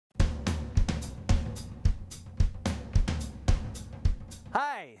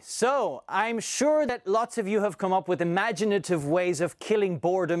Hi! So, I'm sure that lots of you have come up with imaginative ways of killing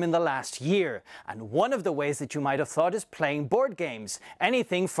boredom in the last year. And one of the ways that you might have thought is playing board games.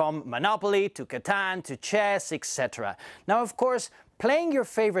 Anything from Monopoly to Catan to chess, etc. Now, of course, playing your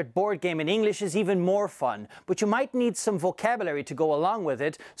favorite board game in English is even more fun, but you might need some vocabulary to go along with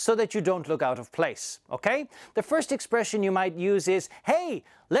it so that you don't look out of place, okay? The first expression you might use is, hey,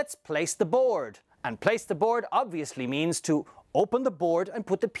 let's place the board. And place the board obviously means to open the board and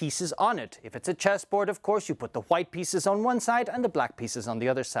put the pieces on it. If it's a chessboard, of course, you put the white pieces on one side and the black pieces on the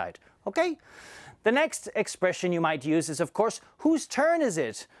other side. Okay? The next expression you might use is, of course, whose turn is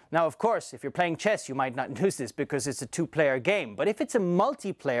it? Now, of course, if you're playing chess, you might not use this because it's a two-player game. But if it's a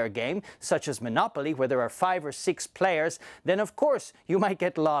multiplayer game, such as Monopoly, where there are 5 or 6 players, then of course you might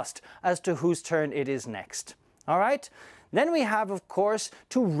get lost as to whose turn it is next. All right? Then we have, of course,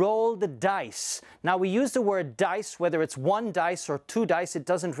 to roll the dice. Now, we use the word dice, whether it's 1 dice or 2 dice, it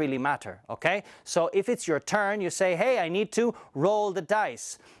doesn't really matter, okay? So if it's your turn, you say, hey, I need to roll the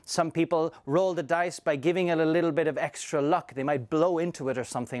dice. Some people roll the dice by giving it a little bit of extra luck. They might blow into it or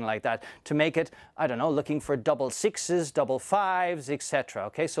something like that to make it, I don't know, looking for double 6s, double 5s, etc.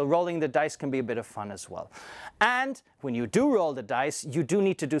 Okay, so rolling the dice can be a bit of fun as well. And when you do roll the dice, you do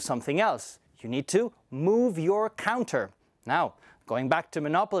need to do something else. You need to move your counter. Now, going back to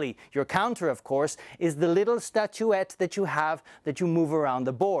Monopoly, your counter, of course, is the little statuette that you have that you move around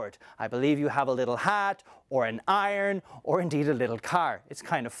the board. I believe you have a little hat, or an iron, or indeed a little car. It's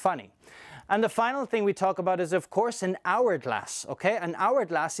kind of funny. And the final thing we talk about is, of course, an hourglass, okay? An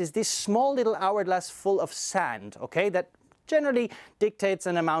hourglass is this small little hourglass full of sand, okay, that generally dictates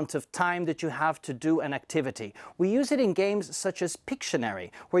an amount of time that you have to do an activity. We use it in games such as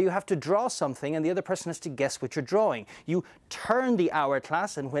Pictionary, where you have to draw something and the other person has to guess what you're drawing. You turn the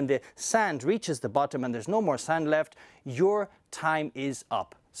hourglass, and when the sand reaches the bottom and there's no more sand left, your time is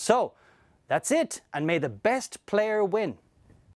up. So, that's it, and may the best player win.